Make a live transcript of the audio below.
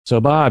So,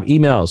 Bob,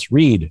 emails,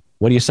 read.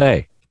 What do you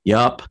say?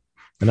 Yup.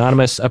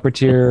 Anonymous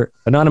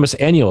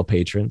annual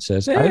patron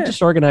says, I have Eh.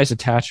 disorganized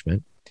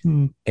attachment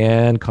Hmm.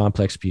 and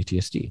complex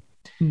PTSD.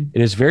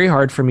 It is very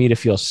hard for me to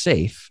feel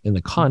safe in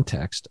the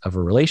context of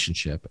a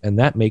relationship, and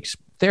that makes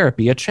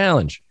therapy a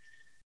challenge.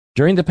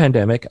 During the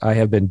pandemic, I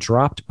have been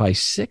dropped by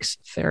 6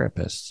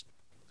 therapists,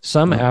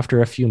 some Oh.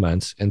 after a few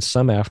months and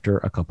some after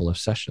a couple of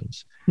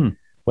sessions. Hmm.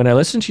 When I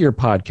listen to your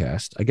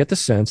podcast, I get the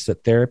sense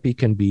that therapy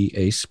can be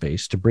a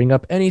space to bring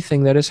up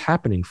anything that is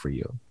happening for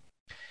you.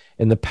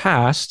 In the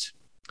past,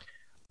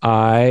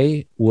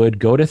 I would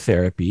go to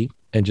therapy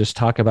and just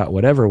talk about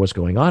whatever was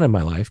going on in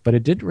my life, but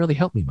it didn't really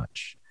help me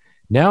much.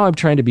 Now I'm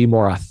trying to be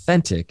more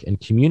authentic and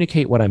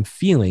communicate what I'm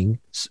feeling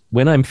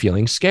when I'm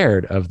feeling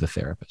scared of the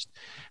therapist.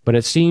 But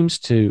it seems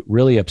to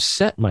really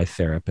upset my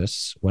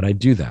therapists when I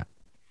do that.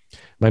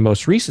 My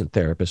most recent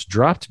therapist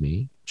dropped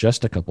me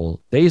just a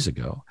couple days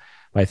ago.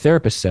 My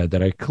therapist said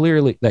that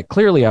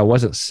clearly I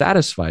wasn't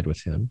satisfied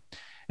with him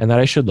and that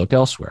I should look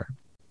elsewhere.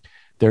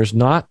 There's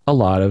not a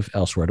lot of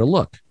elsewhere to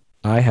look.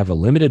 I have a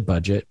limited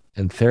budget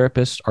and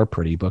therapists are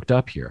pretty booked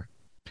up here.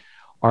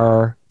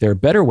 Are there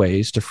better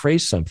ways to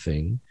phrase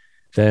something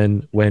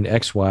than when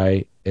X,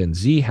 Y, and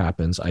Z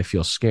happens, I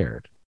feel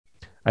scared?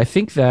 I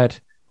think that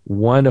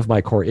one of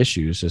my core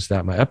issues is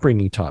that my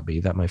upbringing taught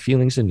me that my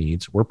feelings and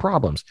needs were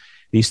problems.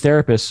 These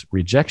therapists'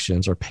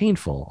 rejections are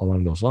painful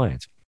along those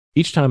lines.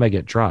 Each time I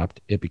get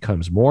dropped, it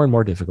becomes more and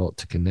more difficult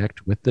to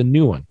connect with the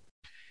new one.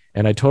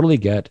 And I totally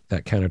get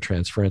that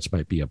countertransference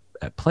might be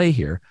at play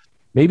here.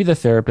 Maybe the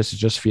therapist is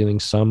just feeling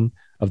some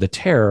of the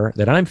terror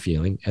that I'm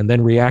feeling and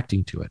then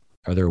reacting to it.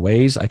 Are there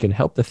ways I can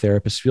help the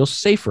therapist feel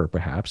safer,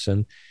 perhaps,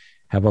 and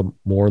have a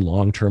more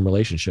long-term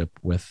relationship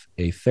with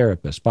a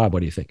therapist? Bob,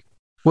 what do you think?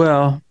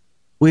 Well,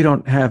 we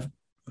don't have.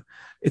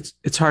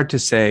 It's hard to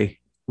say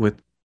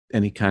with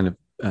any kind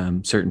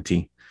of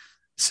certainty.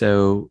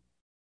 So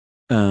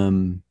we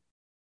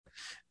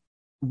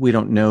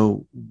don't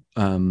know.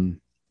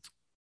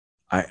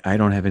 I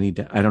don't have any.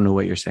 I don't know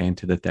what you're saying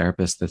to the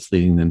therapist that's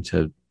leading them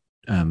to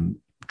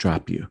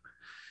drop you.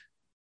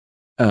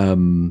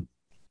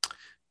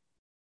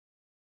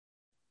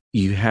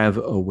 You have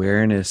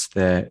awareness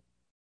that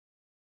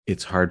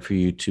it's hard for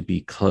you to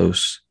be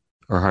close,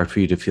 or hard for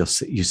you to feel.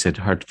 You said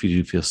hard for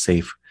you to feel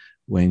safe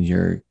when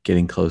you're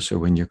getting close, or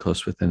when you're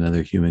close with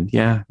another human.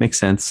 Yeah, makes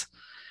sense.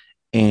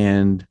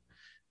 And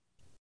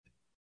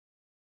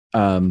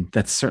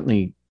that's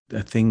certainly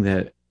a thing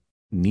that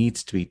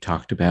needs to be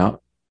talked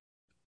about.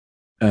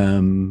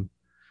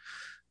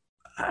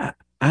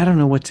 I don't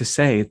know what to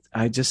say.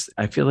 I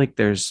feel like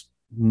there's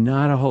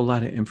not a whole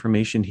lot of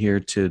information here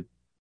to,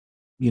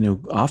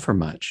 offer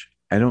much.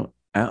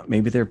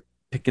 Maybe they're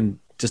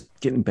just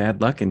getting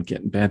bad luck and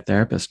getting bad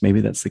therapists.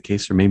 Maybe that's the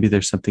case, or maybe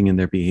there's something in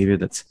their behavior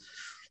that's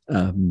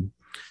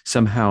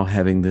somehow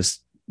having this,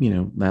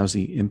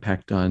 lousy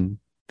impact on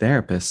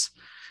therapists.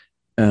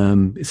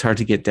 It's hard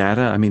to get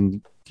data. I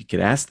mean, you could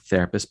ask the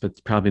therapist, but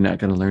it's probably not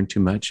going to learn too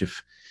much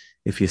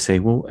if you say,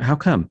 well, how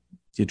come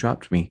you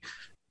dropped me?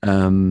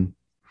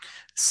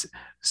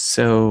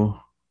 So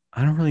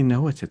I don't really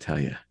know what to tell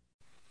you.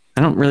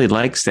 I don't really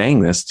like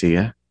saying this to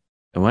you.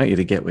 I want you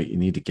to get what you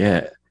need to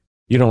get.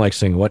 You don't like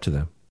saying what to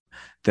them?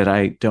 That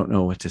I don't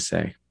know what to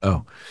say.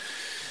 Oh,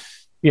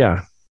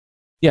 yeah.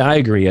 Yeah, I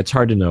agree. It's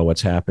hard to know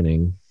what's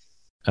happening.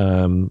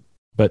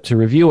 But to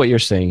review what you're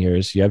saying here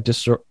is you have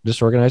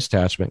disorganized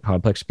attachment,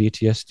 complex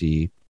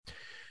PTSD.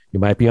 You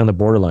might be on the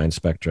borderline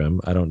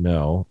spectrum. I don't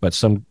know, but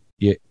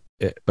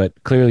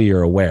clearly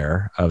you're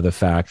aware of the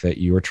fact that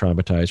you were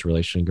traumatized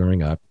relationally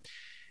growing up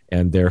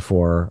and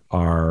therefore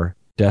are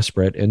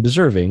desperate and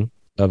deserving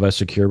of a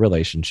secure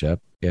relationship,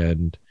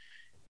 and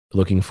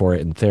looking for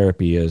it in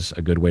therapy is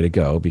a good way to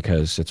go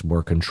because it's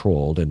more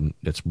controlled and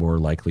it's more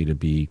likely to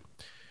be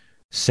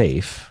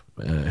safe,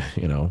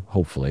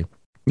 hopefully.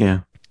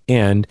 Yeah.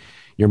 And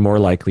you're more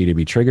likely to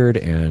be triggered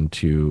and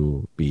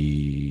to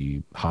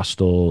be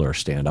hostile or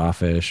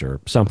standoffish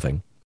or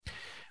something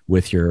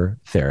with your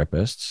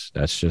therapists.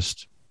 That's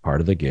just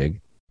part of the gig.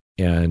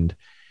 And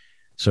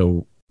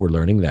so we're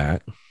learning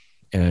that.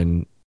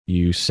 And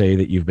you say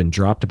that you've been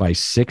dropped by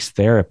 6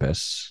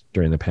 therapists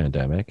during the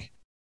pandemic.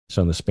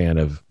 So in the span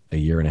of a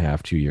year and a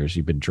half, 2 years,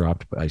 you've been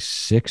dropped by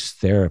 6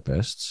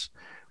 therapists,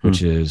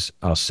 which is,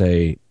 I'll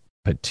say,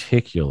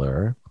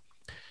 particular.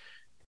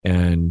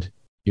 And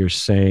you're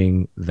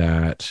saying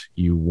that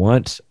you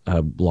want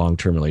a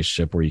long-term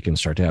relationship where you can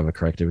start to have a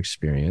corrective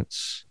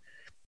experience.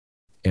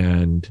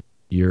 And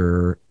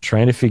you're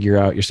trying to figure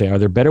out, you're saying, are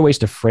there better ways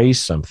to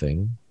phrase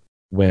something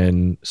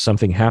when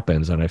something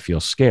happens and I feel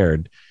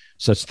scared,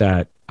 such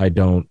that I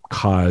don't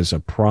cause a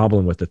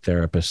problem with the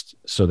therapist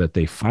so that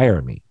they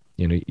fire me?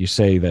 You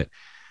say that,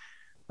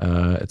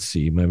 let's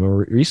see, my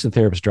more recent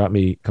therapist dropped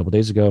me a couple of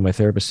days ago. My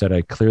therapist said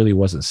I clearly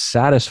wasn't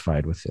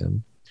satisfied with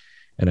him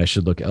and I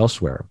should look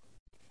elsewhere.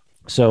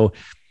 So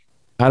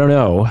I don't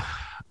know,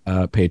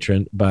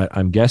 patron, but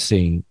I'm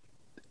guessing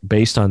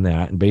based on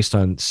that and based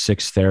on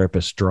 6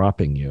 therapists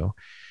dropping you,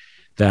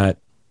 that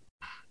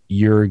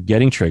you're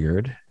getting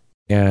triggered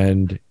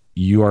and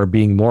you are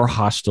being more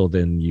hostile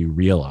than you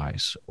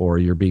realize, or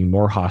you're being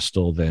more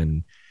hostile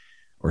than,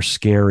 or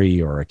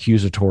scary or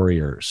accusatory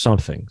or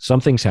something.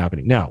 Something's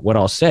happening. Now, what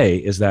I'll say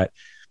is that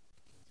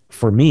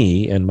for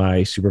me and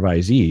my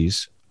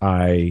supervisees,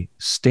 I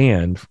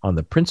stand on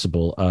the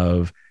principle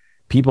of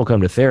people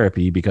come to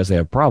therapy because they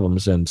have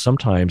problems, and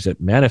sometimes it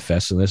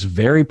manifests in this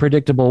very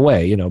predictable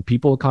way. You know,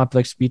 people with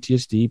complex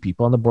PTSD,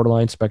 people on the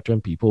borderline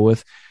spectrum, people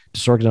with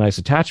disorganized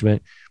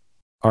attachment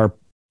are,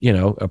 you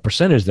know, a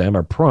percentage of them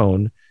are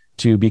prone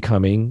to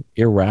becoming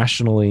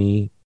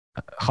irrationally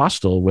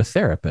hostile with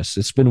therapists.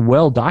 It's been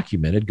well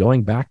documented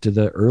going back to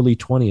the early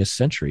 20th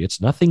century. It's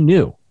nothing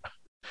new.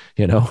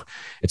 You know,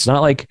 it's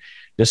not like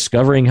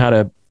discovering how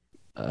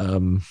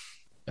to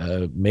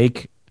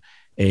make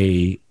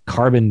a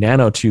carbon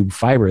nanotube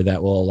fiber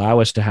that will allow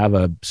us to have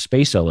a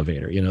space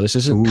elevator. You know, this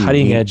isn't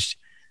cutting edge.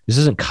 This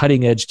isn't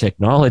cutting edge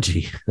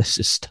technology. This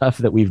is stuff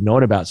that we've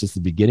known about since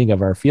the beginning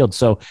of our field.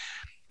 So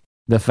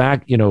the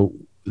fact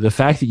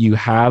that you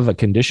have a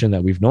condition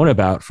that we've known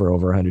about for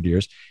over 100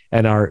 years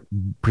and are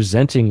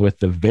presenting with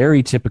the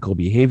very typical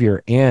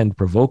behavior and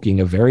provoking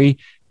a very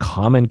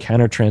common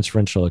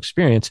countertransferential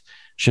experience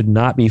should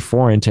not be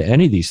foreign to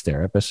any of these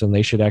therapists, and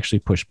they should actually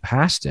push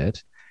past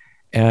it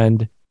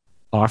and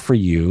offer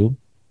you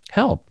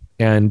help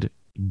and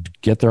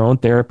get their own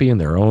therapy and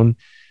their own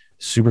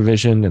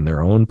supervision and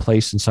their own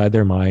place inside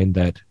their mind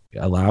that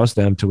allows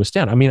them to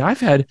withstand. I mean, I've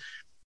had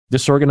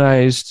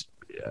disorganized,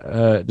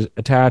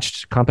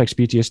 attached, complex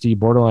PTSD,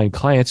 borderline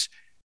clients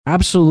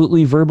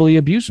absolutely verbally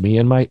abuse me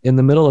in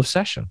the middle of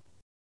session.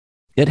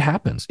 It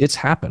happens. It's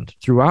happened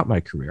throughout my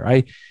career.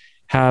 I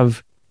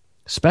have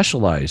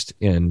specialized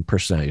in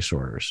personality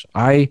disorders.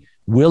 I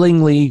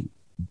willingly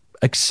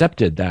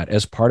accepted that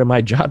as part of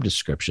my job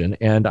description,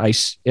 and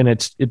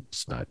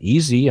it's not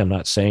easy. I'm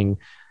not saying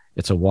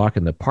it's a walk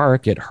in the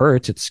park. It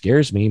hurts. It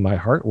scares me. My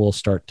heart will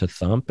start to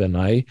thump, and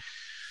I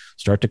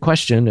start to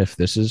question if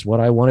this is what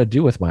I want to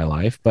do with my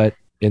life. But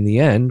in the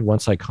end,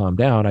 once I calm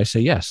down, I say,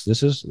 yes,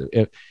 this is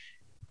it,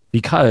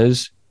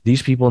 because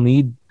these people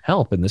need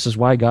help. And this is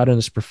why I got in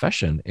this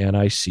profession. And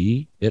I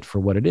see it for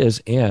what it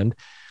is. And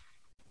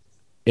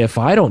if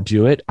I don't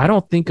do it, I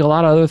don't think a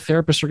lot of other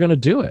therapists are going to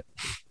do it.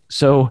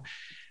 So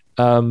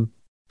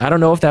I don't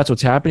know if that's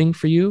what's happening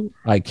for you.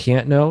 I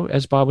can't know,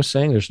 as Bob was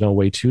saying. There's no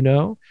way to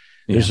know.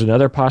 Yeah. There's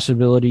another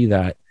possibility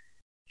that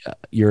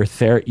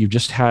you've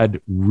just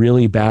had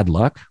really bad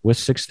luck with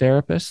 6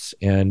 therapists,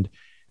 and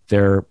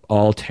they're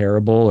all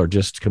terrible or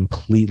just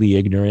completely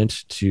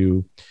ignorant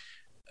to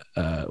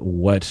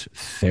what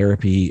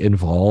therapy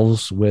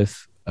involves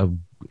with a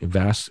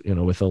vast,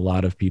 with a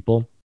lot of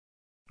people.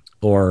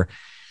 Or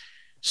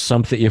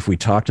something, if we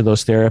talk to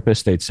those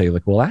therapists, they'd say,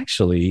 like, well,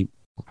 actually,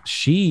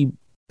 she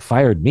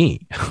fired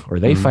me or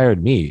they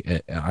fired me.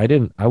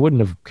 I wouldn't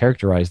have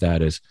characterized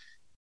that as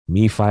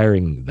me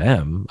firing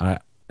them.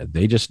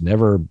 They just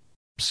never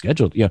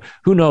scheduled,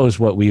 who knows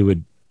what we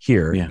would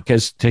hear. Yeah.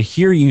 Because to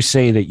hear you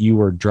say that you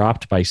were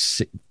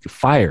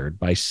fired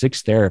by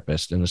 6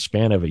 therapists in the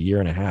span of a year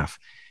and a half,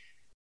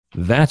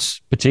 that's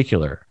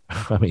particular.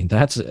 I mean,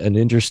 that's an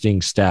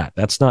interesting stat.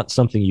 That's not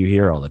something you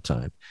hear all the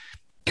time.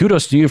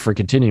 Kudos to you for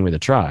continuing with the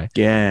try.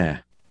 Yeah.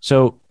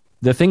 So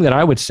the thing that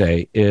I would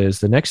say is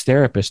the next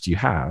therapist you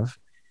have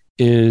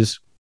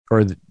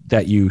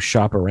that you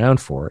shop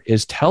around for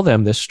is tell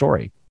them this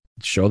story,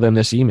 show them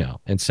this email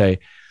and say,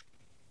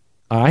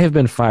 I have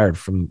been fired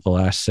from the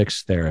last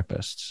 6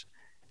 therapists,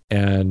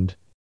 and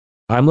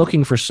I'm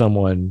looking for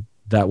someone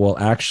that will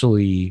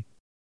actually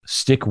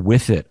stick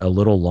with it a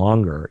little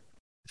longer.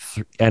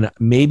 And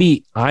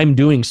maybe I'm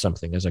doing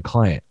something as a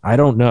client. I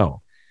don't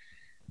know,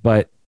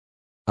 but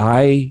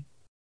I'm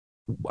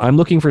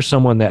looking for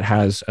someone that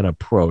has an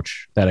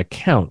approach that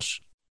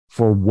accounts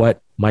for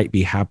what might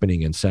be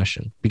happening in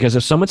session. Because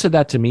if someone said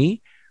that to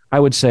me, I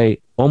would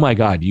say, oh my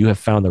God, you have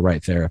found the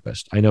right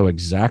therapist. I know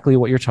exactly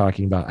what you're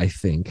talking about, I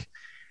think,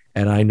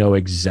 and I know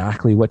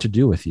exactly what to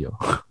do with you.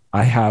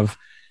 I have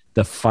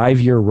the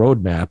 5-year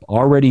roadmap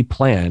already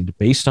planned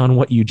based on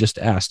what you just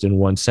asked in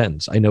one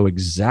sentence. I know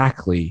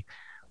exactly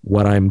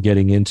what I'm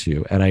getting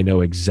into, and I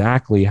know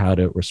exactly how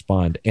to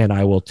respond. And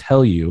I will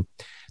tell you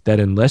that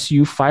unless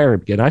you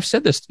fire, and I've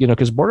said this,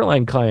 because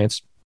borderline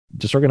clients,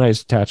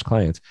 disorganized attached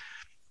clients,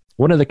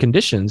 one of the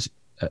conditions,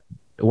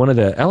 one of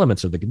the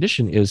elements of the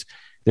condition is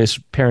this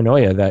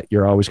paranoia that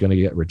you're always going to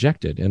get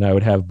rejected. And I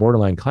would have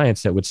borderline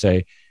clients that would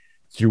say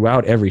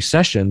throughout every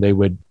session, they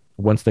would,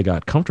 once they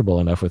got comfortable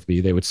enough with me,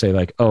 they would say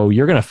like, oh,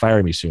 you're going to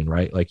fire me soon,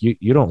 right? Like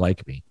you don't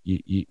like me.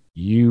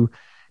 You're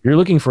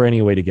looking for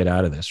any way to get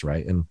out of this,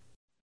 right? And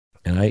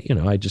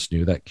I just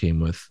knew that came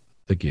with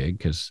the gig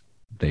because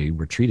they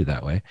were treated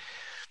that way.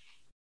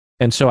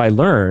 And so I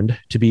learned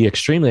to be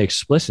extremely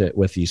explicit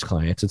with these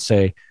clients and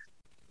say,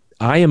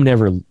 I am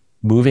never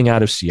moving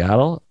out of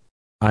Seattle.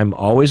 I'm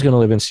always going to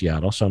live in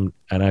Seattle.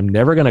 I'm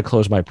never going to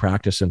close my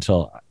practice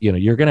until,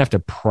 you're going to have to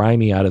pry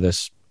me out of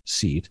this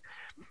seat,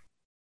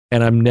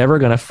 and I'm never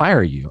going to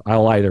fire you.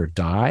 I'll either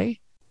die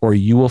or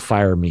you will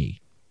fire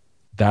me.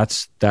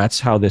 That's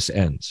how this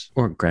ends.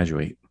 Or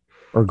graduate.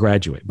 or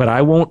graduate, but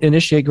I won't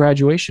initiate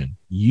graduation.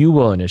 You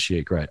will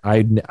initiate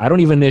I don't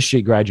even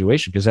initiate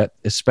graduation because that,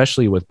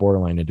 especially with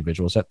borderline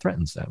individuals, that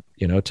threatens them,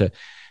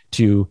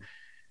 to,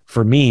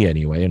 for me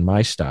anyway, in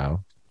my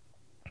style,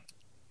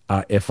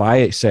 if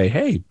I say,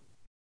 hey,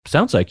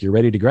 sounds like you're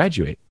ready to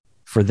graduate,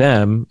 for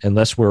them,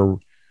 unless we're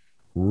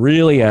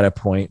really at a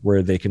point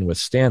where they can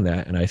withstand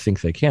that, and I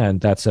think they can,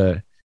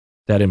 that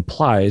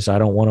implies I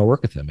don't want to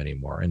work with them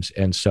anymore.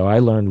 And so I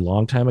learned a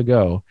long time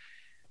ago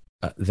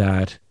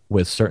that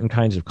with certain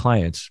kinds of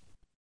clients,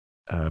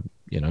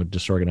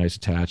 disorganized,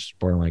 attached,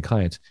 borderline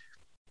clients,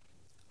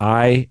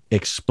 I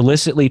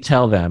explicitly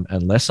tell them,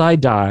 unless I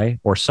die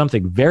or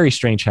something very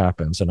strange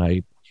happens and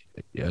I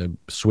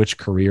switch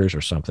careers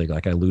or something,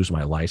 like I lose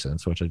my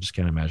license, which I just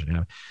can't imagine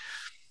having,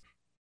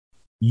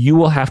 you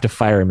will have to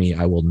fire me.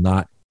 I will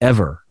not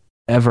ever,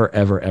 ever,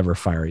 ever, ever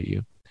fire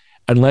you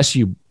unless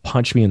you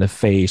punch me in the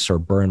face or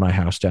burn my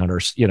house down, or,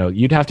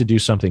 you'd have to do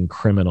something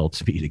criminal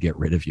to me to get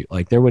rid of you.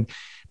 Like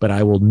but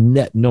I will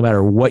no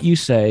matter what you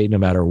say, no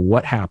matter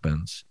what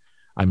happens,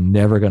 I'm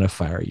never going to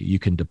fire you. You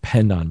can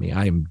depend on me.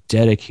 I am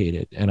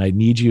dedicated, and I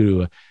need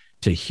you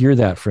to hear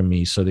that from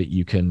me so that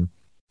you can,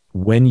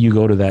 when you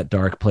go to that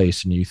dark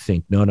place and you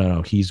think,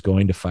 no, he's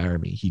going to fire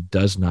me. He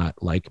does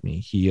not like me.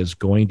 He is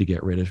going to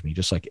get rid of me,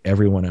 just like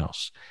everyone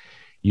else.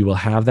 You will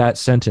have that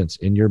sentence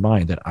in your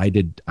mind that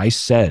I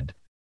said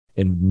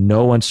in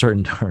no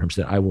uncertain terms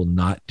that I will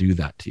not do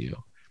that to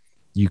you.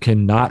 You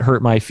cannot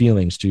hurt my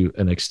feelings to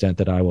an extent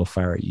that I will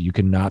fire you. You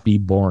cannot be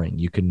boring.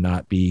 You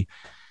cannot be,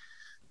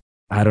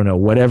 I don't know,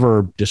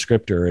 whatever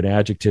descriptor, an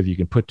adjective you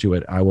can put to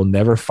it. I will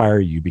never fire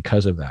you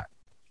because of that.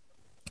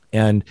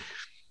 And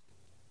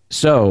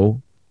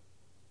so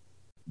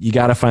you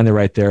got to find the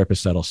right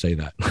therapist that'll say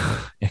that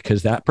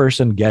because that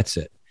person gets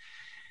it.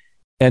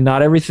 And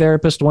not every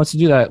therapist wants to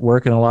do that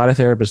work, and a lot of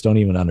therapists don't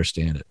even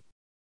understand it.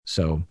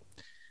 So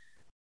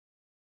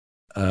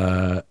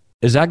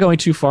is that going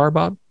too far,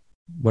 Bob,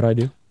 what I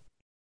do?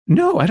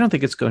 No, I don't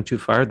think it's going too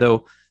far,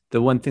 though.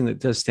 The one thing that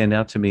does stand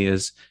out to me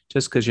is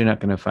just because you're not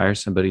going to fire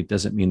somebody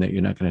doesn't mean that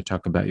you're not going to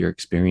talk about your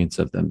experience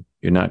of them.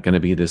 You're not going to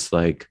be this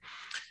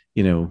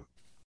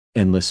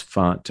endless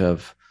font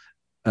of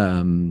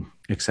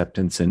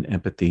acceptance and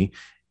empathy.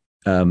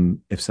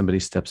 If somebody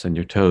steps on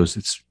your toes,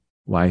 it's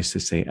wise to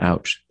say,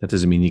 ouch. That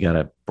doesn't mean you got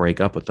to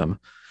break up with them,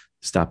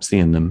 stop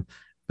seeing them.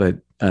 But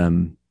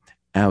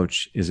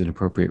ouch is an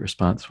appropriate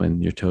response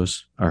when your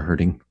toes are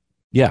hurting.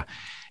 Yeah.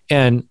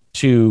 And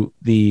to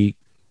the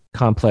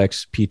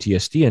complex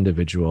PTSD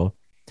individual,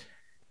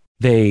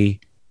 they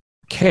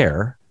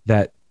care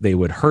that they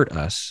would hurt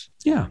us.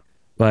 Yeah.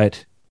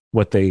 But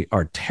what they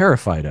are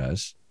terrified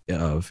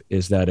of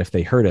is that if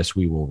they hurt us,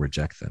 we will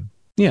reject them.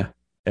 Yeah.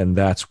 And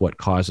that's what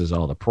causes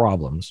all the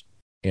problems.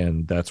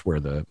 And that's where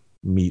the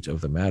meat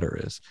of the matter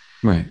is.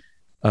 Right.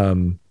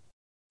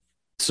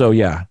 So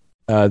yeah,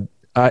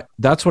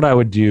 that's what I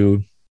would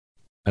do,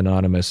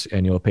 anonymous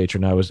annual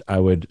patron. I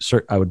would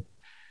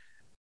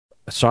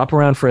shop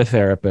around for a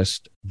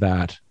therapist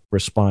that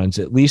responds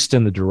at least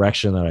in the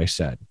direction that I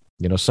said,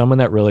 someone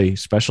that really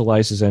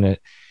specializes in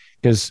it,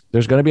 because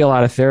there's going to be a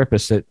lot of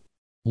therapists that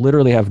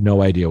literally have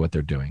no idea what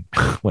they're doing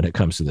when it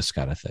comes to this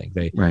kind of thing.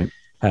 They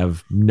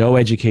have no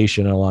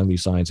education along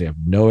these lines. They have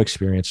no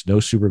experience, no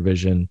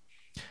supervision,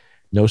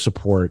 no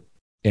support.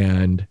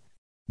 And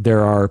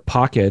there are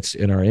pockets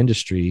in our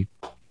industry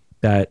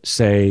that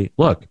say,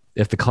 look,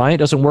 if the client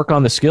doesn't work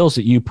on the skills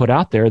that you put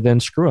out there, then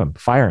screw them,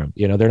 fire them.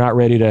 They're not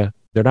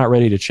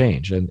ready to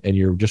change. And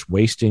you're just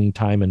wasting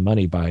time and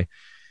money by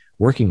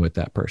working with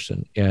that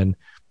person. And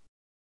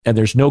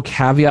there's no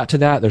caveat to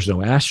that. There's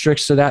no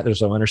asterisk to that.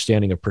 There's no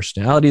understanding of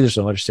personality. There's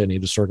no understanding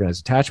of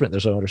disorganized attachment.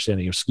 There's no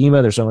understanding of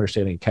schema. There's no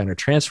understanding of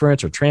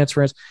countertransference or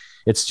transference.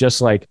 It's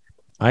just like,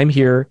 I'm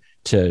here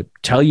to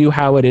tell you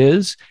how it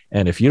is.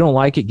 And if you don't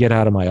like it, get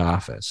out of my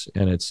office.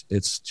 And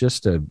it's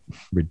just a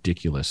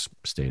ridiculous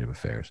state of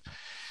affairs.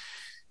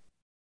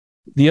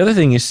 The other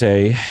thing you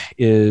say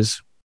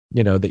is,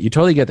 that you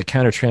totally get the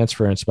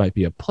countertransference might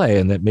be a play,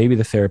 and that maybe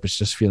the therapist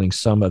is just feeling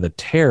some of the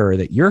terror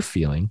that you're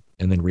feeling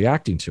and then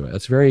reacting to it.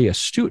 That's very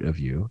astute of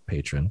you,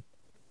 patron,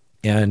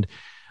 and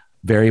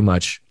very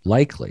much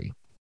likely.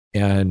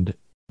 And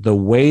the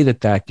way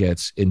that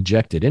gets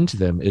injected into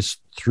them is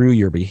through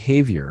your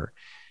behavior,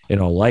 in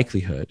all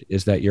likelihood,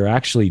 is that you're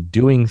actually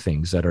doing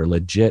things that are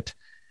legit,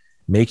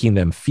 making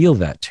them feel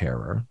that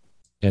terror.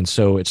 And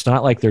so it's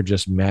not like they're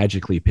just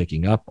magically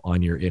picking up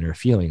on your inner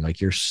feeling, like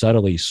you're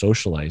subtly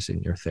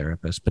socializing your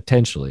therapist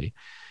potentially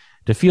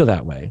to feel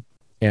that way.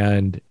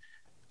 And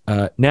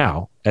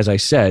now, as I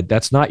said,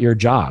 that's not your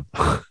job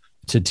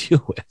to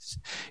deal with.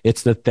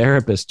 It's the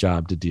therapist's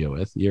job to deal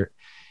with.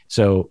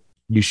 So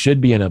you should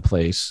be in a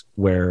place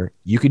where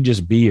you can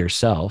just be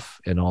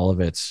yourself in all of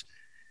its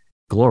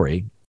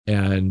glory.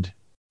 And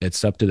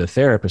it's up to the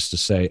therapist to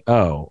say,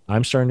 oh,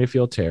 I'm starting to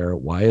feel terror.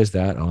 Why is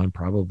that? Oh, I'm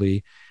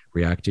probably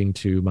reacting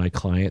to my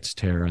client's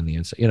terror on the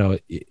inside.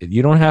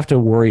 You don't have to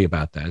worry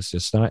about that. It's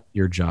just not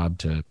your job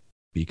to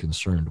be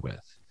concerned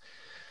with.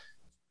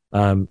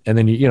 And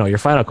then, your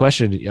final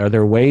question, are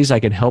there ways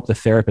I can help the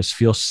therapist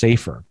feel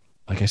safer?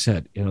 like I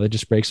said, it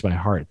just breaks my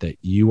heart that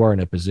you are in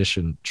a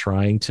position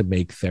trying to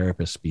make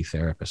therapists be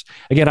therapists.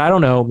 Again, I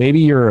don't know. Maybe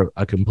you're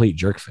a complete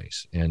jerk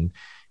face and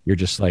you're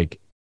just like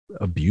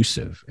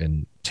abusive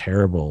and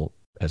terrible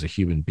as a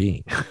human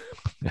being.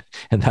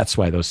 And that's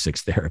why those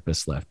 6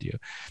 therapists left you.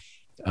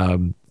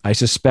 I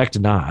suspect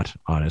not,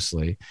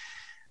 honestly.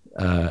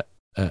 Are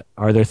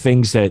there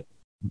things that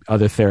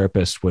other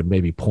therapists would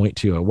maybe point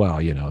to?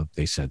 Well,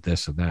 they said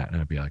this and that.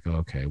 And I'd be like, oh,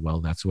 okay, well,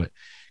 that's what,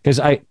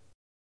 because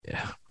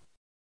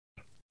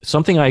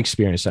something I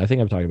experienced, I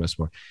think I've talked about this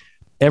before.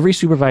 Every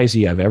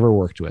supervisee I've ever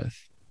worked with,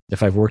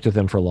 if I've worked with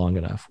them for long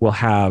enough, will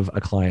have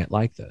a client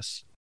like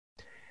this.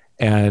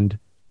 And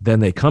then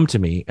they come to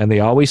me and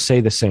they always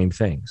say the same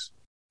things.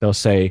 They'll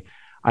say,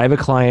 I have a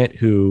client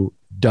who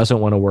doesn't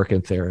want to work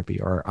in therapy,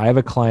 or I have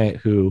a client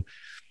who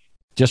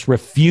just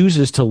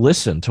refuses to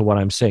listen to what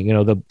I'm saying.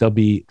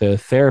 The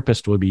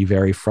therapist will be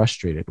very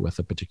frustrated with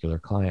a particular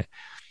client.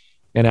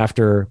 And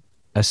after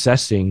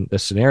assessing the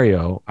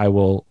scenario, I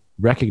will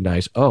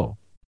recognize, oh,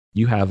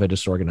 you have a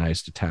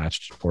disorganized,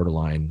 attached,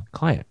 borderline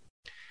client,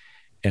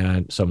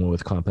 and someone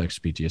with complex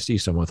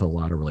PTSD, someone with a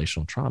lot of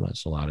relational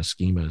traumas, a lot of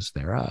schemas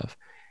thereof.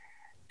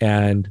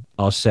 And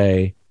I'll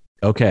say,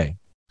 okay,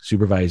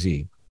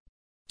 supervisee,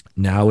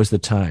 now is the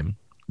time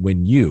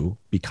when you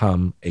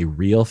become a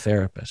real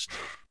therapist.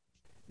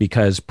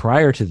 Because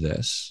prior to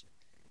this,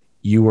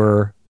 you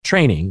were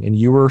training and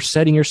you were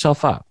setting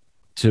yourself up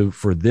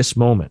for this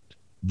moment.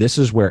 This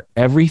is where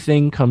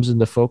everything comes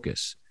into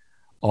focus.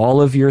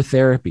 All of your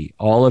therapy,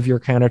 all of your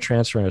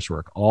countertransference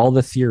work, all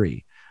the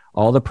theory,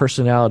 all the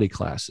personality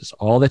classes,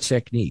 all the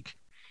technique,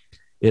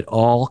 it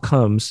all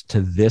comes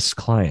to this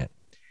client.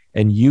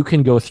 And you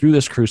can go through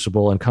this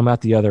crucible and come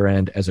out the other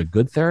end as a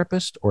good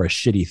therapist or a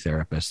shitty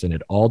therapist. And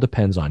it all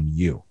depends on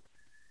you,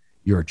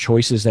 your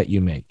choices that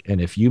you make.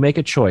 And if you make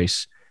a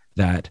choice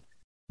that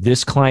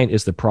this client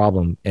is the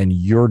problem and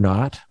you're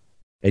not,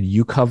 and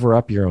you cover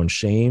up your own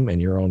shame and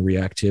your own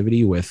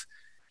reactivity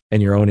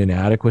and your own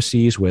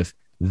inadequacies with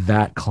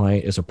that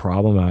client is a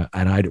problem,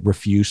 and I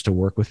refuse to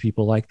work with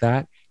people like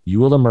that,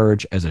 you will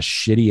emerge as a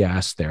shitty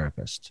ass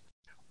therapist.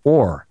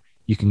 Or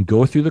you can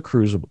go through the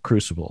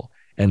crucible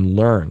and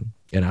learn,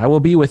 and I will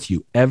be with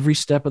you every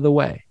step of the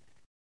way.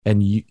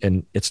 And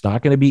it's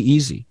not going to be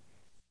easy,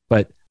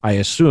 but I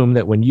assume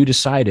that when you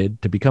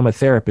decided to become a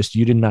therapist,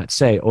 you did not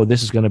say, oh,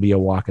 this is going to be a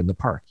walk in the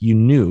park. You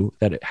knew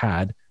that it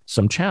had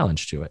some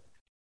challenge to it.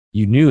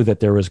 You knew that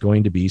there was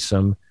going to be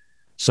some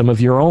of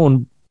your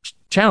own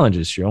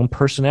challenges. Your own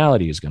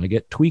personality is going to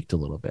get tweaked a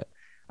little bit.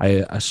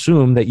 I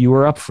assume that you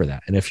were up for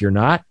that. And if you're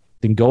not,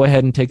 then go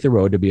ahead and take the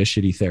road to be a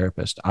shitty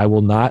therapist. I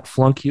will not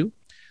flunk you.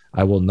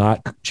 I will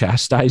not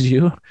chastise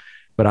you,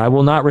 but I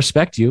will not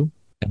respect you,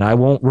 and I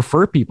won't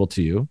refer people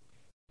to you.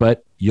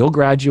 But you'll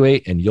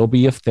graduate and you'll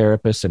be a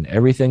therapist and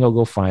everything will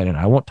go fine. And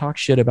I won't talk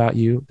shit about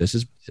you. This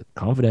is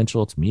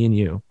confidential. It's me and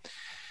you.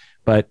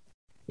 But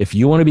if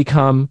you want to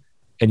become,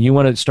 and you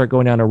want to start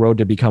going down a road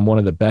to become one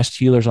of the best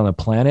healers on the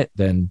planet,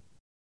 then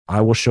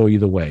I will show you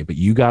the way. But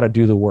you got to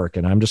do the work.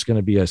 And I'm just going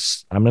to be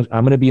I'm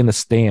going to be in the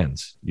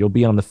stands. You'll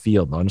be on the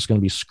field. I'm just going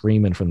to be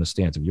screaming from the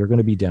stands. If you're going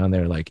to be down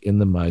there, like in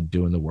the mud,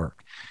 doing the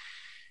work,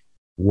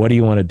 what do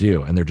you want to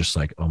do? And they're just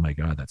like, oh my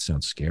God, that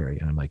sounds scary.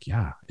 And I'm like,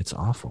 yeah, it's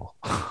awful.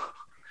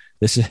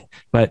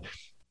 But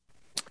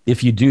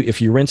if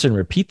you rinse and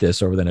repeat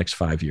this over the next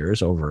 5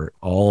 years, over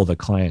all the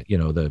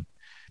the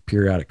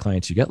periodic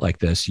clients you get like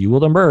this, you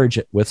will emerge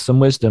with some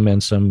wisdom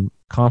and some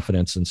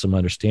confidence and some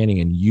understanding,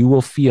 and you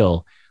will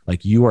feel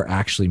like you are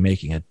actually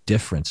making a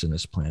difference in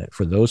this planet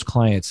for those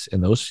clients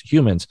and those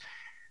humans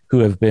who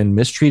have been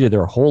mistreated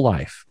their whole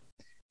life,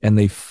 and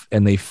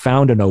they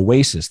found an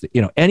oasis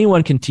that,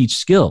 anyone can teach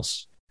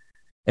skills,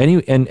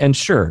 and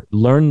sure,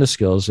 learn the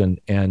skills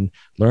and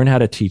learn how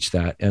to teach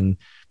that and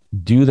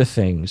do the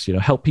things,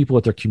 help people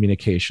with their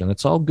communication.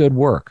 That's all good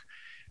work.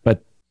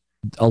 But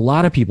a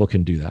lot of people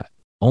can do that.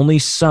 Only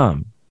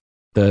some,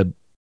 the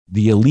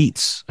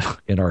elites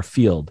in our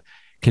field,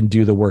 can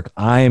do the work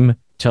I'm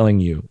telling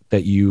you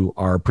that you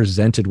are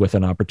presented with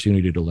an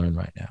opportunity to learn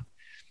right now.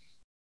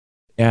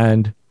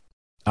 And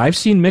I've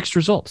seen mixed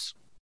results,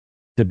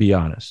 to be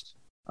honest.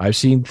 I've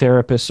seen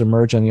therapists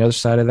emerge on the other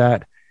side of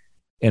that.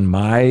 In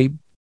my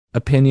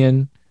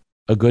opinion,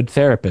 a good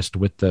therapist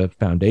with the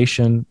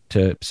foundation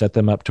to set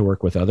them up to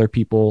work with other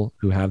people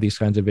who have these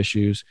kinds of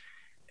issues,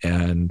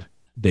 and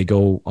they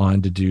go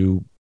on to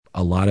do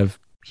a lot of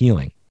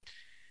healing.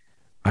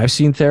 I've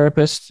seen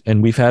therapists,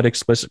 and we've had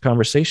explicit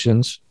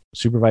conversations,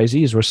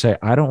 supervisees will say,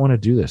 I don't want to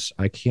do this.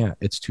 I can't.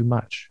 It's too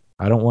much.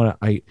 I don't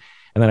want to. And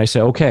then I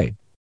say, okay,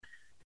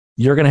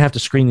 you're going to have to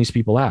screen these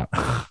people out.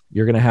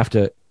 You're going to have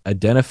to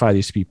identify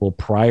these people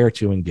prior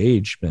to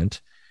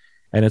engagement.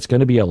 And it's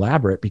going to be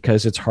elaborate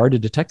because it's hard to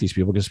detect these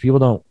people, because people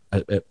don't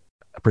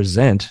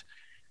present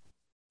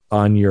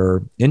on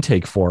your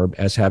intake form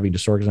as having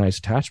disorganized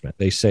attachment.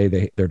 They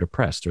say they're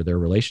depressed, or their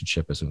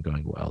relationship isn't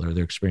going well, or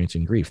they're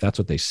experiencing grief. That's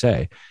what they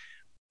say.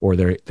 Or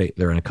they're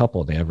in a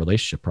couple, they have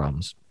relationship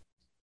problems.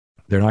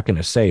 They're not going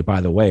to say, by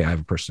the way, I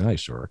have a personality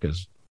disorder,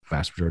 because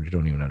vast majority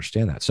don't even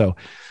understand that. So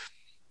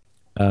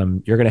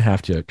you're going to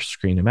have to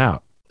screen them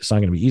out. It's not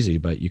going to be easy,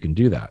 but you can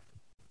do that.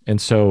 And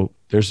so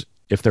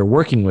if they're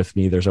working with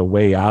me, there's a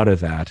way out of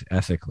that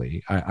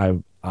ethically.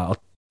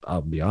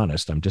 I'll be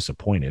honest, I'm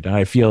disappointed. And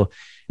I feel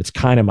it's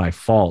kind of my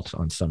fault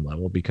on some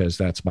level, because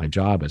that's my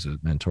job as a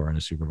mentor and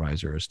a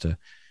supervisor, is to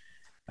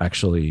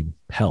actually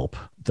help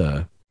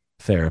the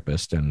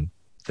therapist and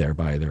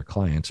thereby their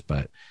clients.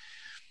 But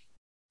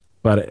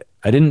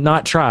I did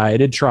not try. I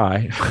did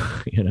try,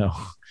 you know.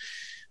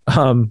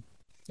 Am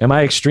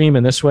I extreme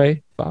in this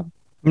way, Bob?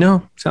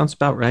 No, sounds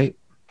about right.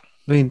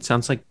 I mean, it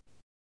sounds like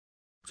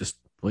just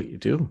what you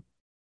do.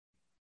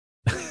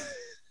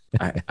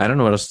 I don't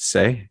know what else to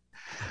say.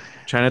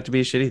 Try not to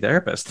be a shitty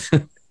therapist.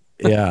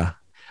 Yeah.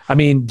 I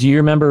mean, do you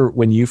remember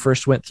when you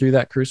first went through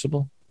that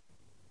crucible?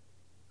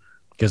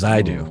 Because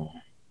I do.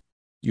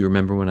 You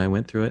remember when I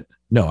went through it?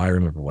 No, I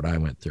remember when I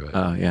went through it.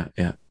 Oh, yeah.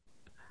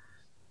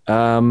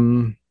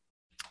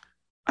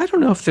 I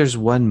don't know if there's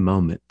one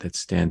moment that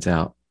stands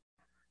out.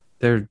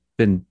 There have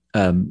been,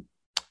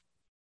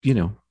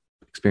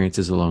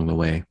 experiences along the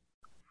way.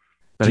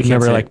 But do you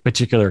remember like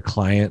particular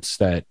clients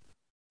that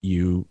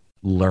you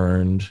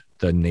learned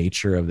the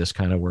nature of this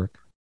kind of work?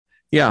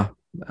 Yeah.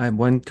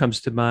 One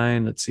comes to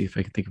mind. Let's see if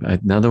I can think of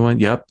another one.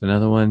 Yep.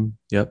 Another one.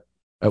 Yep.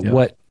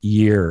 What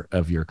year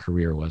of your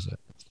career was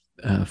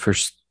it?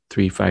 First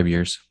 3-5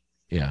 years.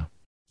 Yeah.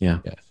 Yeah.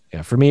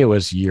 For me, it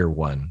was year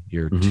 1,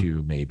 year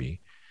 2,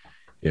 maybe.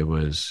 It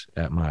was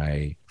at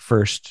my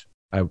first,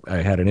 I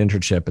had an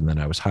internship, and then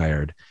I was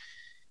hired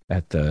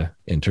at the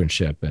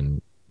internship,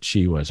 and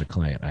she was a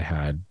client I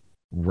had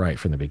right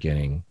from the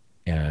beginning,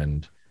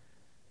 and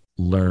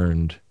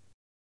learned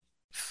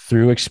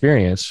through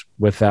experience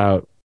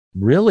without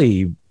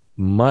really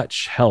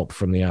much help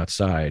from the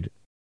outside,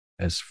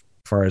 as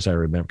far as I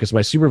remember. Because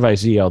my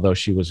supervisee, although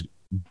she was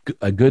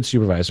a good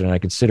supervisor, and I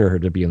consider her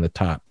to be in the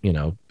top,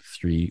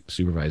 3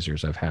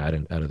 supervisors I've had,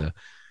 and out of the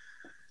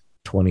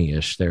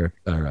 20-ish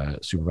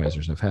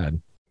supervisors I've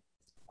had,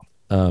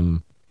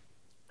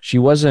 she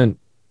wasn't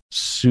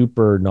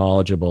super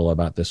knowledgeable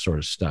about this sort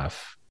of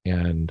stuff.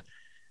 And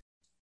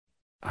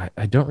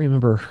I don't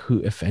remember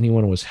if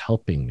anyone was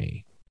helping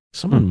me.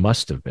 Someone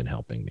must have been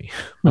helping me.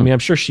 I mean, I'm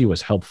sure she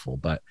was helpful,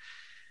 but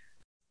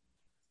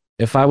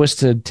if I was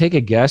to take a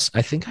guess,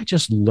 I think I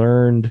just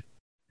learned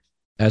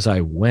as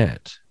I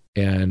went,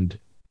 and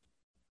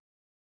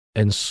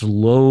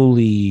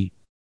slowly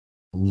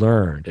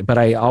learned. But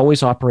I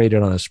always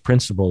operated on this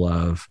principle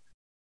of,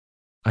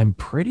 I'm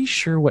pretty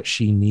sure what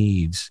she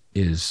needs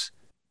is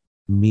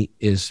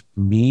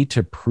me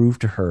to prove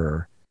to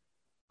her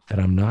that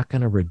I'm not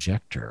going to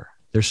reject her.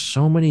 There's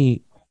so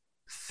many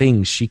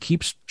things. She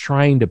keeps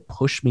trying to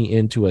push me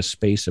into a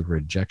space of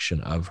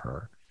rejection of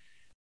her,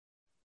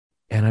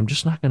 and I'm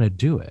just not going to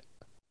do it.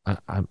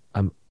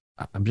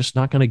 I'm just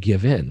not going to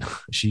give in.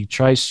 She's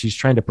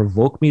trying to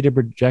provoke me to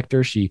reject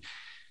her. She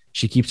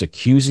keeps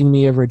accusing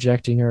me of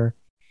rejecting her,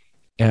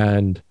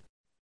 and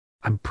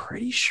I'm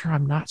pretty sure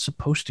I'm not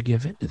supposed to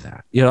give in to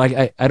that.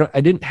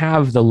 I didn't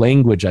have the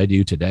language I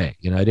do today.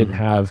 I didn't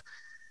have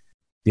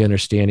the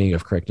understanding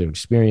of corrective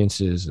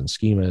experiences and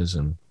schemas,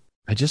 and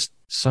I just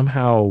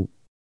somehow,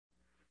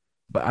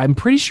 but I'm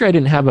pretty sure I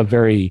didn't have a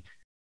very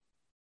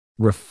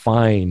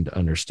refined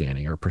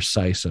understanding or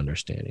precise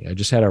understanding. I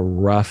just had a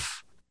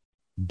rough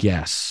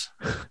guess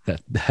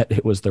that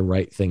it was the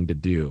right thing to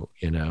do,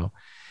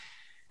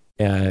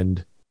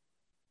 and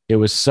it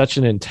was such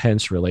an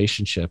intense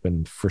relationship,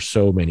 and for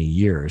so many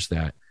years,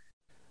 that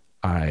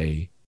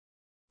I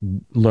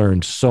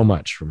learned so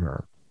much from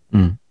her.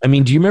 I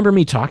mean, do you remember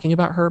me talking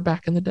about her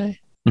back in the day?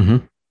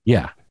 Mm-hmm.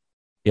 Yeah,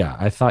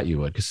 I thought you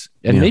would,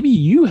 maybe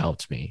you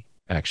helped me,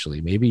 actually.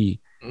 Maybe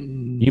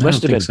you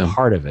must have been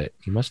part of it.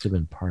 You must have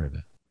been part of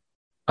it.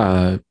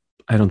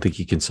 I don't think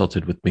he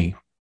consulted with me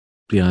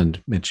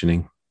beyond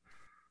mentioning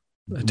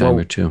a time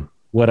or two.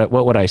 What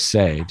would I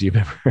say? Do you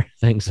remember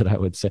things that I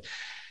would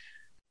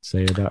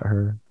say about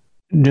her?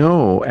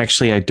 No,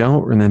 actually, I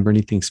don't remember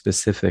anything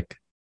specific,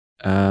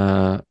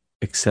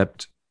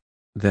 except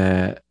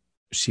that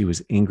she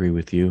was angry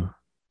with you.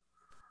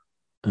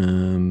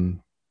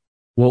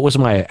 What was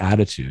my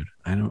attitude?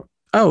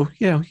 Oh,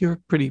 yeah, you're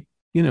pretty,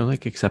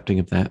 like accepting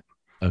of that.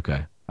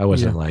 Okay. I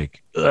wasn't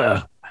like,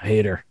 ugh, I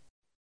hate her.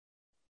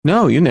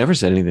 No, you never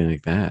said anything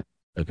like that.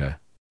 Okay.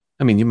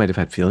 I mean, you might have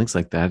had feelings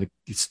like that.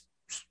 It's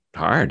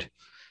hard,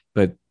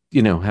 but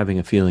having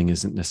a feeling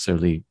isn't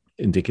necessarily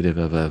indicative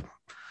of a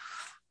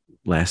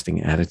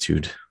lasting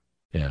attitude.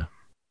 Yeah.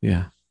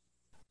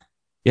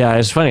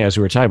 It's funny, as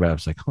we were talking about it, I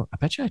was like, I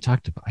bet you I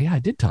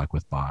did talk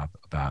with Bob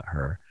about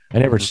her. I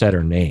never said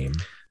her name.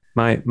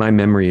 My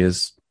memory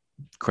is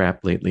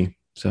crap lately.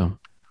 So,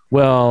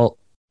 well,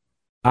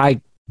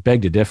 I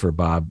beg to differ,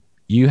 Bob.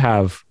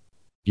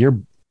 Your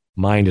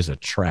mind is a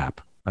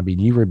trap. I mean,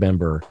 you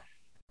remember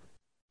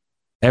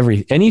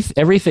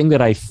everything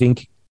that I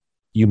think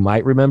you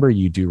might remember,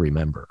 you do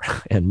remember,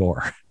 and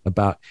more,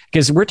 about,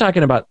 because we're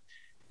talking about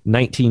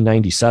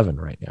 1997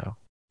 right now.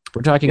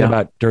 We're talking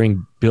about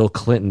during Bill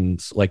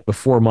Clinton's, like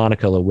before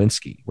Monica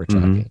Lewinsky, we're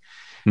talking.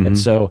 Mm-hmm. And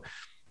so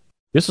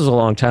This was a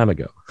long time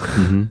ago,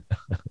 Mm-hmm.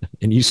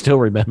 and you still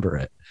remember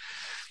it.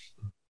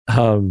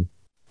 And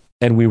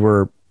we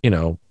were,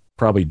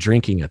 probably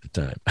drinking at the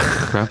time,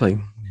 Probably.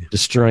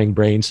 destroying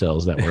brain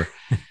cells that were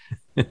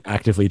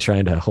actively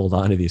trying to hold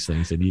on to these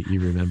things. And you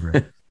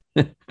remember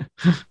it.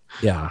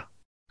 Yeah.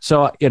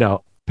 So,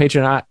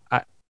 patron,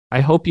 I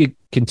hope you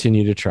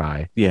continue to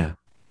try. Yeah.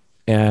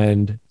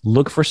 And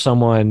look for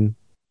someone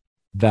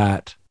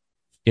that,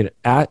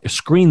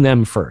 screen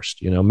them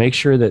first, make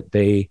sure that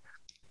they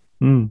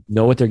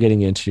know what they're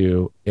getting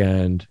into,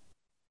 and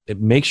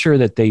make sure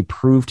that they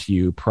prove to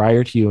you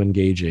prior to you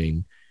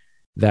engaging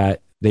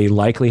that they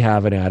likely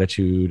have an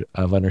attitude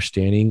of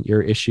understanding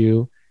your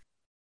issue.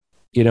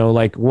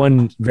 Like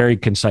one very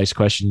concise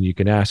question you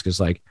can ask is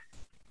like,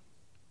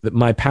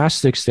 my past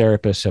 6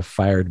 therapists have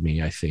fired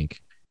me, I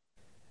think.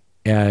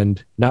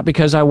 And not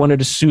because I wanted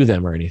to sue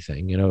them or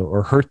anything,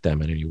 or hurt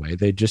them in any way.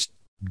 They just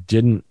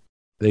didn't,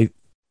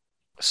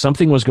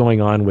 something was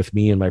going on with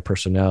me and my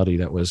personality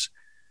that was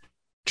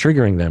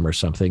triggering them or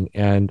something.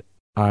 And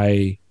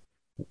I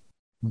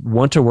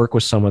want to work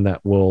with someone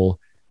that will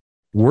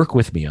work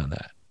with me on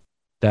that.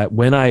 That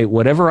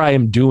whatever I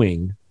am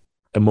doing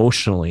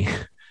emotionally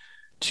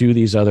to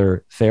these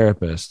other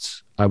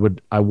therapists, I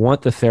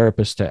want the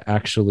therapist to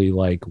actually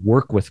like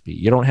work with me.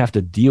 You don't have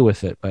to deal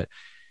with it, but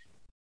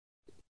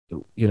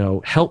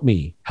help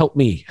me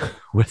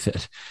with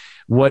it.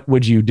 What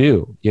would you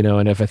do?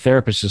 And if a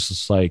therapist is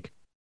just like,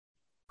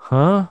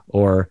 huh?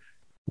 Or,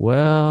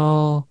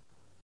 well,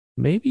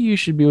 maybe you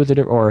should be with it.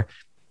 Or,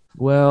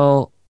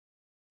 well,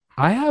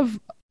 I have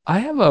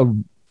a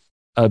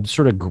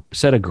sort of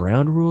set of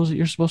ground rules that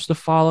you're supposed to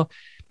follow.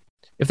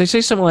 If they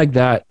say something like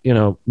that,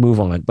 move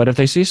on. But if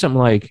they say something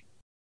like,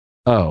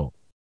 oh,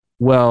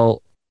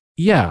 well,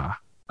 yeah,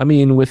 I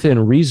mean,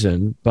 within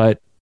reason,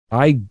 but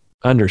I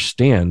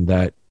understand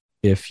that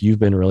if you've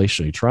been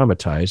relationally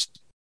traumatized,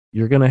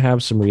 you're going to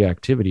have some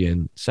reactivity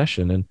in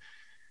session.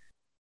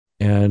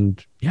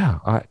 And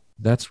yeah,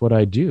 that's what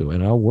I do.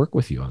 And I'll work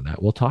with you on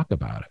that. We'll talk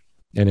about it.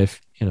 And if,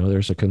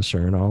 there's a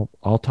concern,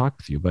 I'll talk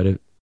with you, but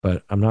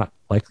I'm not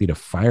likely to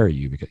fire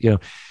you because,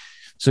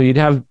 so you'd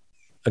have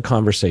a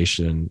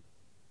conversation,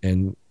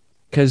 and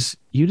because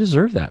you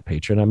deserve that,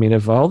 patron. I mean,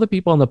 of all the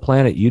people on the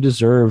planet, you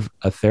deserve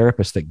a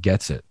therapist that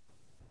gets it.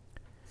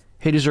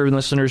 Hey, deserving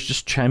listeners,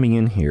 just chiming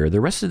in here.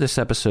 The rest of this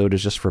episode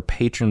is just for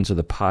patrons of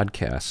the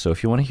podcast. So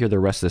if you want to hear the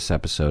rest of this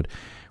episode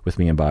with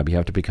me and Bob, you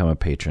have to become a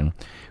patron.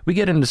 We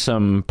get into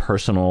some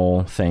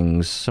personal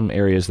things, some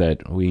areas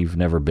that we've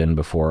never been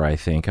before, I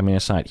think. I mean,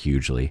 it's not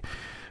hugely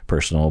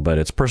personal, but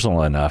it's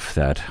personal enough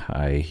that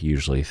I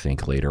usually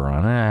think later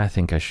on, I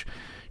think I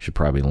should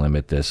probably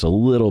limit this a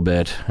little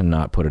bit and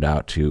not put it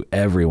out to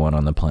everyone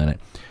on the planet.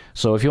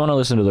 So if you want to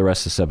listen to the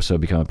rest of this episode,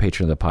 become a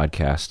patron of the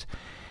podcast.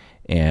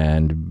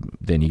 And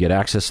then you get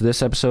access to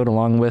this episode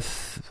along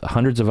with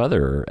hundreds of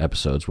other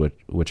episodes,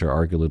 which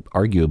are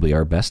arguably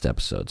our best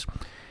episodes.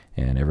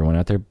 And everyone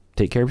out there,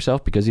 take care of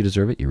yourself because you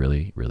deserve it. You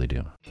really, really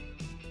do.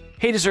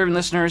 Hey, deserving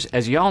listeners,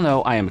 as you all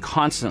know, I am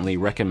constantly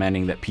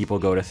recommending that people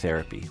go to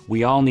therapy.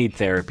 We all need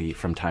therapy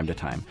from time to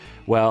time.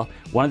 Well,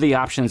 one of the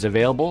options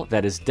available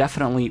that is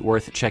definitely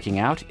worth checking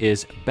out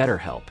is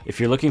BetterHelp.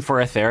 If you're looking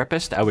for a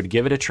therapist, I would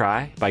give it a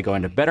try by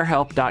going to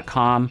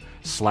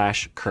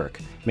betterhelp.com/Kirk.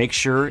 Make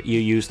sure you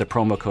use the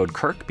promo code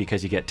Kirk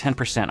because you get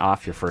 10%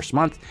 off your first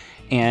month,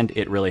 and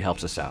it really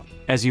helps us out.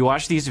 As you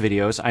watch these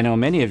videos, I know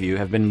many of you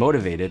have been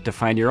motivated to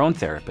find your own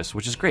therapist,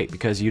 which is great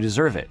because you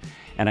deserve it.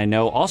 And I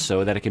know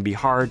also that it can be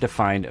hard to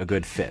find a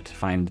good fit,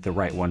 find the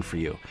right one for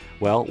you.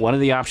 Well, one of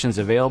the options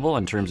available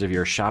in terms of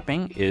your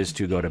shopping is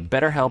to go to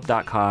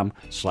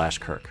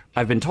betterhelp.com/Kirk.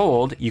 I've been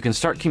told you can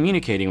start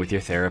communicating with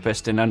your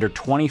therapist in under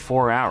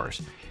 24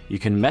 hours. You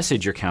can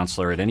message your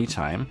counselor at any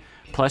time.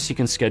 Plus, you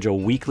can schedule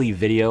weekly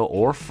video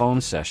or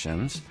phone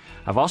sessions.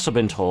 I've also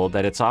been told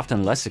that it's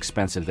often less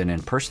expensive than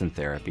in-person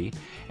therapy,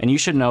 and you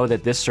should know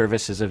that this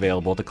service is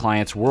available to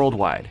clients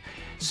worldwide.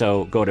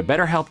 So go to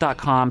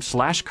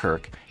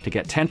betterhelp.com/Kirk to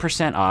get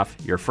 10% off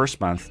your first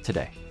month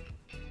today.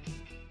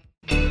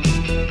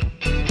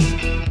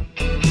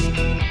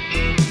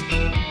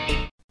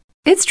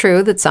 It's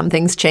true that some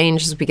things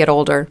change as we get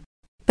older.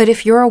 But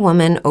if you're a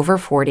woman over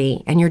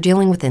 40 and you're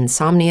dealing with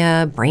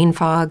insomnia, brain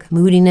fog,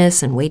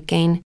 moodiness, and weight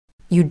gain,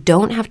 you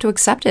don't have to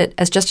accept it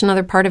as just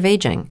another part of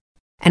aging.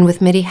 And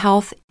with MIDI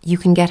Health, you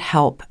can get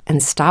help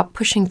and stop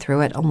pushing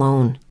through it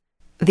alone.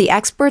 The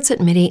experts at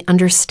MIDI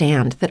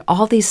understand that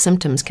all these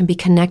symptoms can be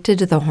connected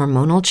to the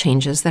hormonal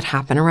changes that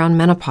happen around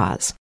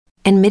menopause,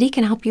 and MIDI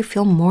can help you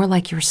feel more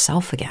like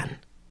yourself again.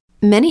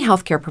 Many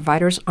healthcare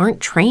providers aren't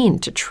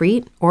trained to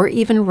treat or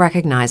even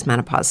recognize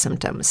menopause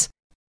symptoms.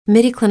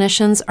 MIDI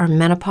clinicians are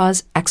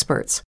menopause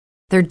experts.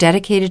 They're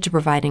dedicated to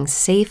providing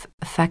safe,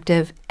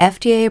 effective,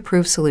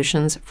 FDA-approved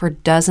solutions for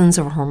dozens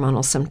of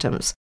hormonal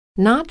symptoms,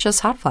 not just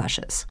hot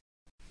flashes.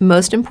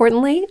 Most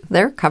importantly,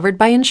 they're covered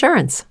by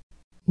insurance.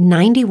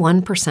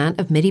 91%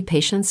 of MIDI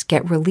patients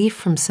get relief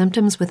from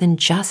symptoms within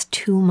just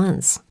 2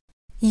 months.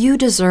 You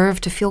deserve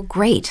to feel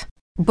great.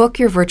 Book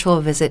your virtual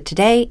visit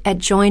today at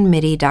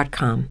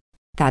joinmidi.com.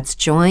 That's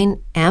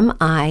joinmidi.com.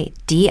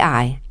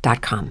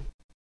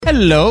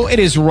 Hello, it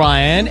is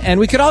Ryan, and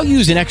we could all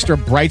use an extra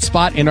bright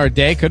spot in our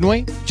day, couldn't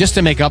we? Just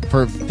to make up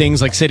for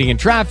things like sitting in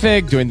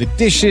traffic, doing the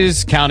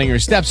dishes, counting your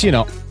steps, you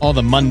know, all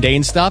the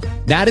mundane stuff.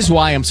 That is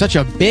why I'm such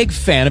a big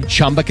fan of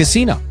Chumba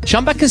Casino.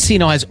 Chumba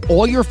Casino has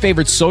all your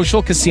favorite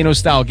social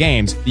casino-style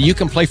games that you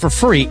can play for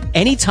free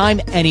anytime,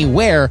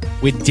 anywhere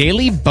with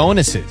daily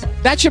bonuses.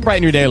 That should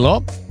brighten your day a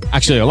little.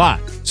 Actually, a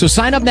lot. So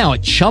sign up now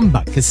at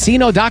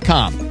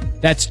ChumbaCasino.com.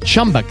 That's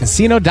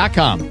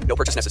ChumbaCasino.com. No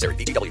purchase necessary.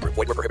 VGW Group.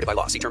 Void where prohibited by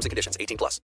law. See terms and conditions. 18+.